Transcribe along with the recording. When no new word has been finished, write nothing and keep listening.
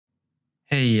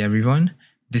Hey everyone,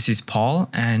 this is Paul,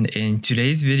 and in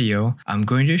today's video, I'm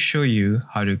going to show you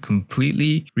how to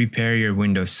completely repair your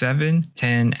Windows 7,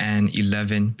 10, and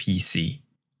 11 PC.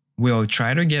 We'll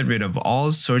try to get rid of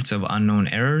all sorts of unknown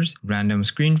errors, random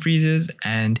screen freezes,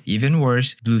 and even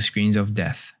worse, blue screens of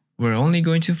death. We're only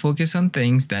going to focus on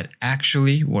things that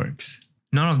actually works.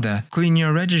 None of the clean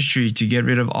your registry to get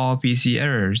rid of all PC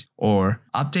errors, or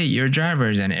update your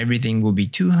drivers and everything will be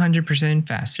 200%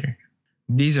 faster.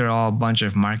 These are all a bunch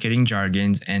of marketing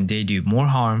jargons and they do more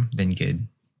harm than good.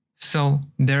 So,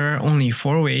 there are only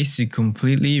 4 ways to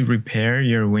completely repair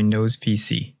your Windows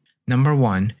PC. Number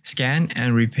 1. Scan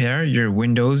and repair your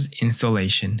Windows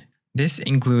installation. This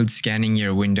includes scanning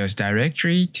your Windows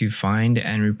directory to find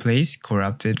and replace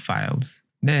corrupted files.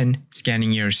 Then,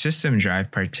 scanning your system drive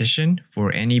partition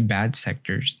for any bad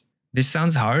sectors. This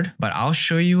sounds hard, but I'll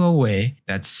show you a way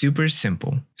that's super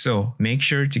simple, so make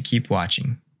sure to keep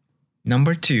watching.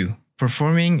 Number 2.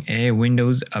 Performing a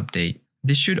Windows update.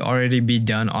 This should already be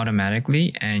done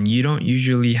automatically and you don't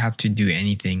usually have to do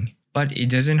anything, but it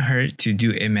doesn't hurt to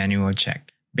do a manual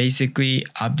check. Basically,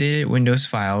 updated Windows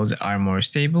files are more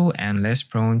stable and less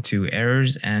prone to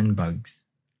errors and bugs.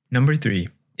 Number 3.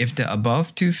 If the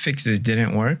above 2 fixes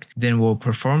didn't work, then we'll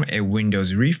perform a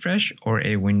Windows refresh or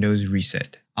a Windows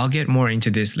reset. I'll get more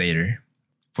into this later.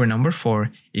 For number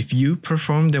 4, if you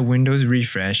perform the Windows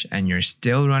refresh and you're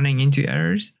still running into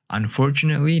errors,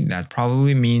 unfortunately that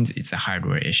probably means it's a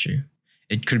hardware issue.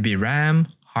 It could be RAM,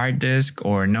 hard disk,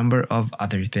 or a number of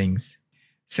other things.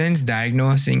 Since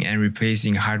diagnosing and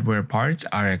replacing hardware parts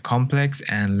are a complex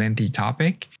and lengthy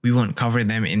topic, we won't cover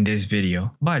them in this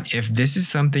video. But if this is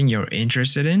something you're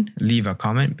interested in, leave a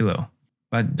comment below.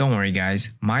 But don't worry guys,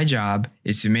 my job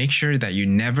is to make sure that you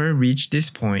never reach this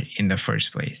point in the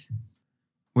first place.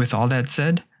 With all that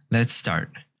said, let's start.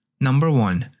 Number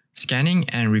 1. Scanning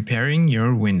and repairing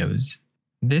your Windows.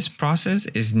 This process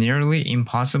is nearly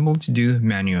impossible to do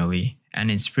manually, and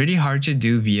it's pretty hard to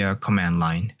do via command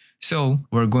line. So,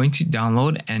 we're going to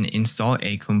download and install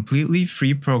a completely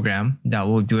free program that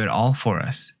will do it all for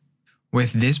us.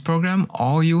 With this program,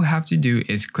 all you'll have to do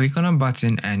is click on a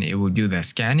button and it will do the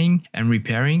scanning and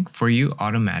repairing for you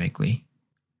automatically.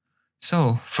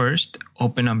 So, first,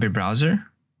 open up a browser.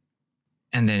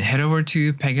 And then head over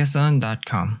to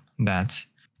Pegasun.com. That's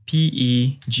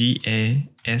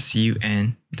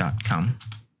Pegasun.com.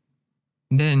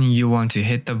 Then you want to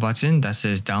hit the button that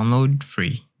says download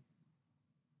free.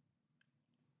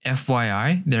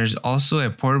 FYI, there's also a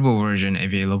portable version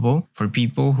available for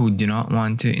people who do not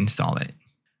want to install it.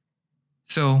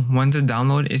 So once the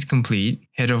download is complete,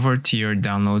 head over to your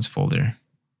downloads folder.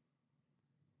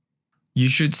 You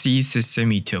should see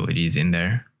system utilities in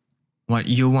there. What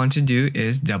you'll want to do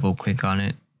is double click on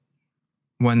it.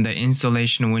 When the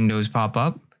installation windows pop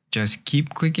up, just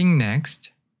keep clicking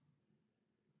next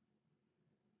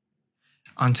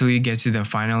until you get to the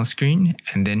final screen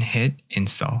and then hit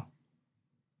install.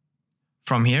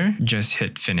 From here, just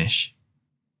hit finish.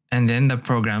 And then the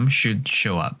program should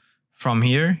show up. From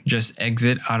here, just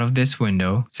exit out of this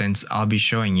window since I'll be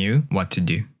showing you what to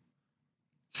do.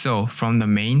 So from the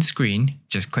main screen,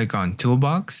 just click on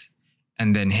Toolbox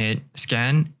and then hit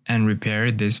scan and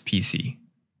repair this PC.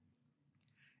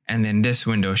 And then this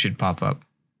window should pop up.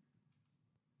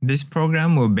 This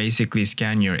program will basically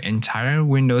scan your entire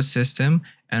Windows system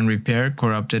and repair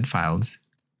corrupted files.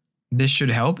 This should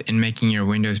help in making your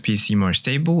Windows PC more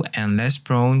stable and less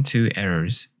prone to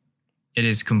errors. It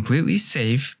is completely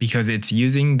safe because it's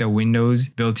using the Windows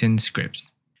built-in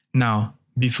scripts. Now,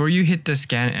 before you hit the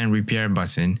scan and repair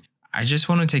button, I just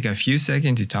want to take a few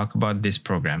seconds to talk about this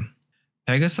program.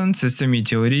 Pegasun System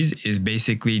Utilities is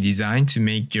basically designed to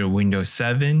make your Windows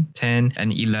 7, 10,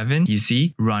 and 11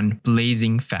 PC run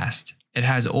blazing fast. It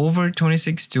has over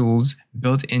 26 tools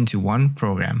built into one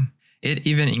program. It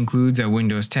even includes a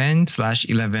Windows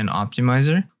 10/11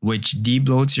 optimizer, which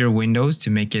debloats your Windows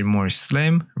to make it more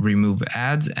slim, remove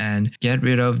ads, and get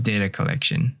rid of data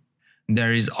collection.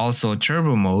 There is also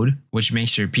turbo mode, which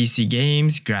makes your PC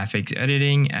games, graphics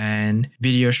editing, and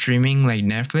video streaming like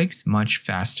Netflix much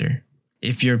faster.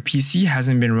 If your PC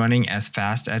hasn't been running as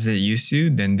fast as it used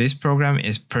to, then this program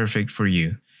is perfect for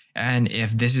you. And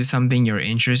if this is something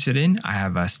you're interested in, I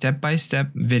have a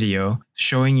step-by-step video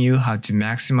showing you how to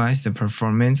maximize the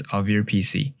performance of your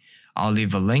PC. I'll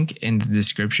leave a link in the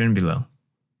description below.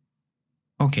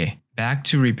 Okay, back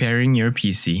to repairing your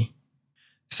PC.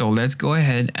 So let's go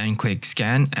ahead and click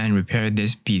scan and repair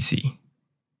this PC.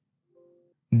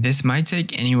 This might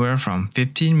take anywhere from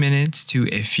 15 minutes to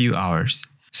a few hours.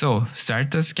 So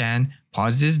start the scan,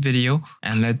 pause this video,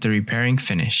 and let the repairing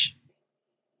finish.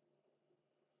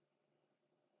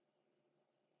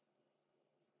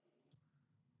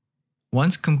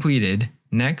 Once completed,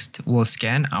 next we'll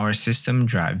scan our system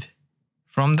drive.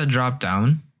 From the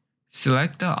drop-down,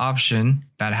 select the option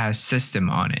that has System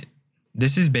on it.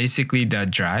 This is basically the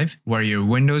drive where your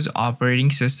Windows operating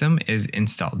system is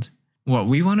installed. What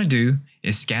we want to do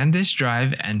is scan this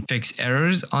drive and fix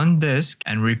errors on disk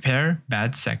and repair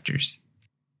bad sectors.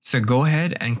 So go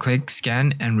ahead and click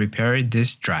Scan and repair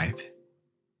this drive.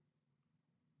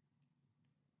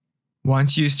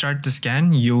 Once you start the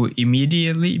scan, you'll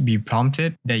immediately be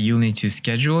prompted that you'll need to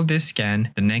schedule this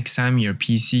scan the next time your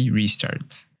PC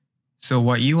restarts. So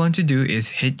what you want to do is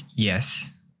hit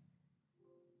Yes.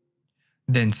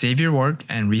 Then save your work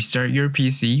and restart your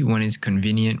PC when it's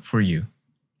convenient for you.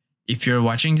 If you're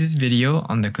watching this video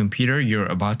on the computer you're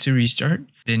about to restart,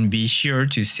 then be sure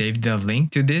to save the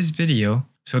link to this video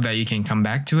so that you can come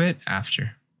back to it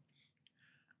after.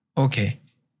 Okay,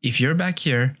 if you're back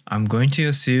here, I'm going to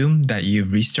assume that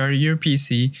you've restarted your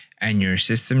PC and your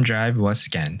system drive was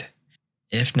scanned.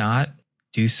 If not,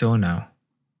 do so now.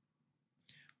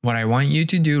 What I want you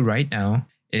to do right now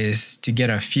is to get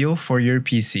a feel for your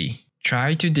PC.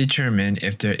 Try to determine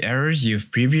if the errors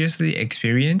you've previously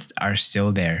experienced are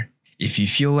still there. If you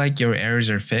feel like your errors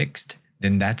are fixed,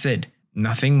 then that's it.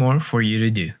 Nothing more for you to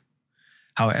do.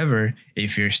 However,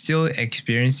 if you're still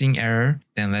experiencing error,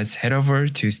 then let's head over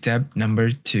to step number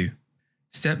 2.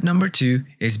 Step number 2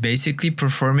 is basically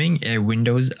performing a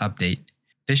Windows update.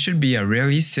 This should be a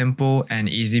really simple and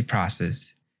easy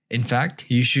process. In fact,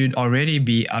 you should already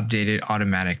be updated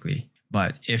automatically.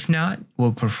 But if not,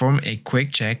 we'll perform a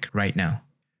quick check right now.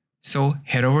 So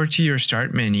head over to your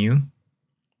Start menu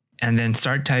and then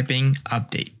start typing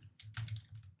Update.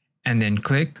 And then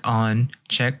click on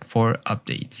Check for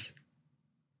Updates.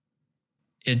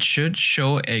 It should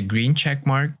show a green check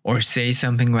mark or say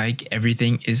something like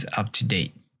everything is up to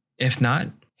date. If not,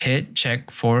 hit Check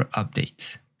for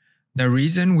Updates. The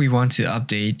reason we want to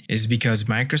update is because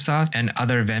Microsoft and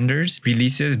other vendors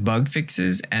releases bug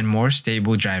fixes and more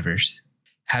stable drivers.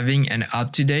 Having an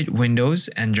up-to-date Windows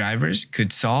and drivers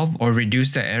could solve or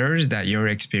reduce the errors that you're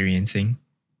experiencing.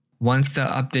 Once the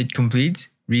update completes,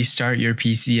 restart your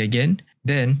PC again,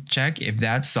 then check if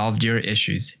that solved your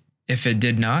issues. If it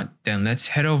did not, then let's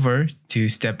head over to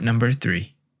step number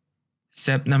 3.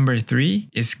 Step number 3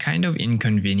 is kind of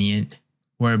inconvenient.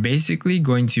 We're basically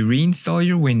going to reinstall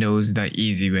your Windows the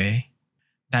easy way.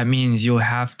 That means you'll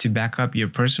have to back up your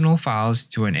personal files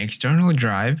to an external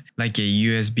drive like a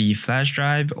USB flash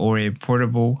drive or a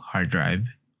portable hard drive.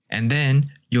 And then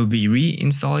you'll be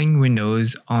reinstalling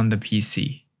Windows on the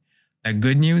PC. The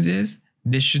good news is,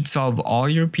 this should solve all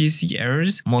your PC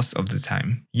errors most of the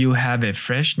time. You'll have a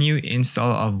fresh new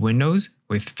install of Windows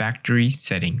with factory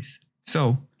settings.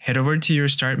 So head over to your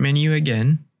Start menu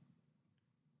again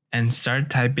and start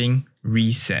typing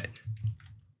Reset.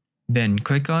 Then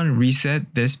click on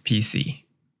Reset this PC.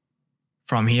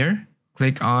 From here,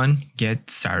 click on Get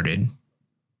Started.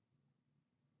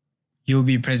 You'll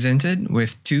be presented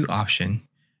with 2 options: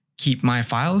 Keep My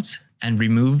Files and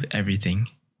Remove Everything.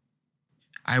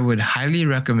 I would highly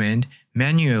recommend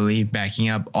manually backing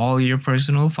up all your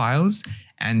personal files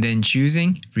and then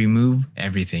choosing Remove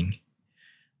Everything.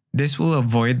 This will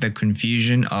avoid the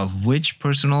confusion of which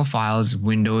personal files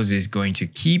Windows is going to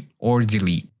keep or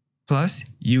delete. Plus,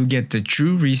 you get the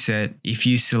true reset if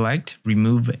you select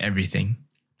Remove Everything.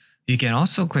 You can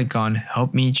also click on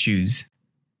Help Me Choose.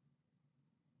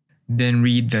 Then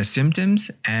read the symptoms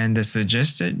and the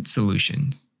suggested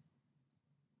solution.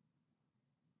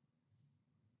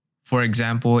 For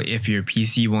example, if your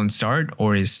PC won't start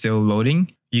or is still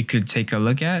loading, you could take a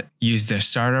look at Use the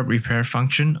Startup Repair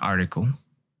Function article.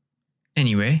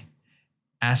 Anyway,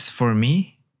 as for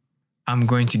me, I'm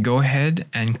going to go ahead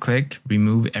and click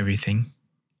Remove Everything.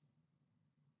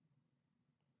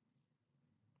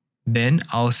 Then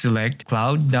I'll select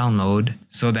Cloud Download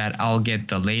so that I'll get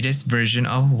the latest version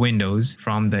of Windows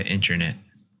from the internet.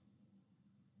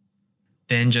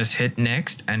 Then just hit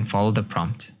Next and follow the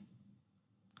prompt.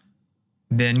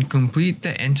 Then complete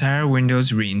the entire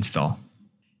Windows reinstall.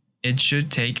 It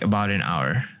should take about an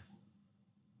hour.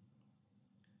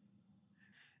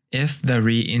 If the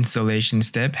reinstallation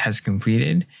step has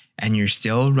completed and you're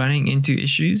still running into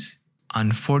issues,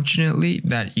 unfortunately,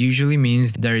 that usually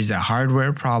means there is a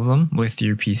hardware problem with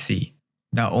your PC.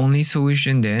 The only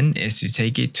solution then is to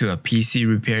take it to a PC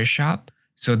repair shop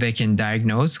so they can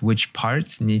diagnose which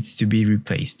parts needs to be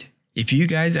replaced. If you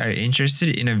guys are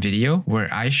interested in a video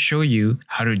where I show you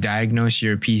how to diagnose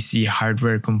your PC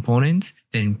hardware components,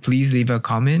 then please leave a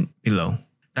comment below.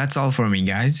 That's all for me,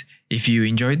 guys. If you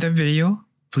enjoyed the video,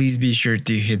 please be sure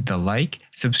to hit the like,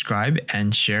 subscribe,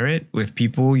 and share it with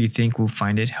people you think will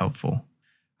find it helpful.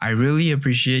 I really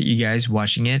appreciate you guys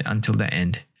watching it until the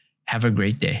end. Have a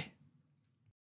great day.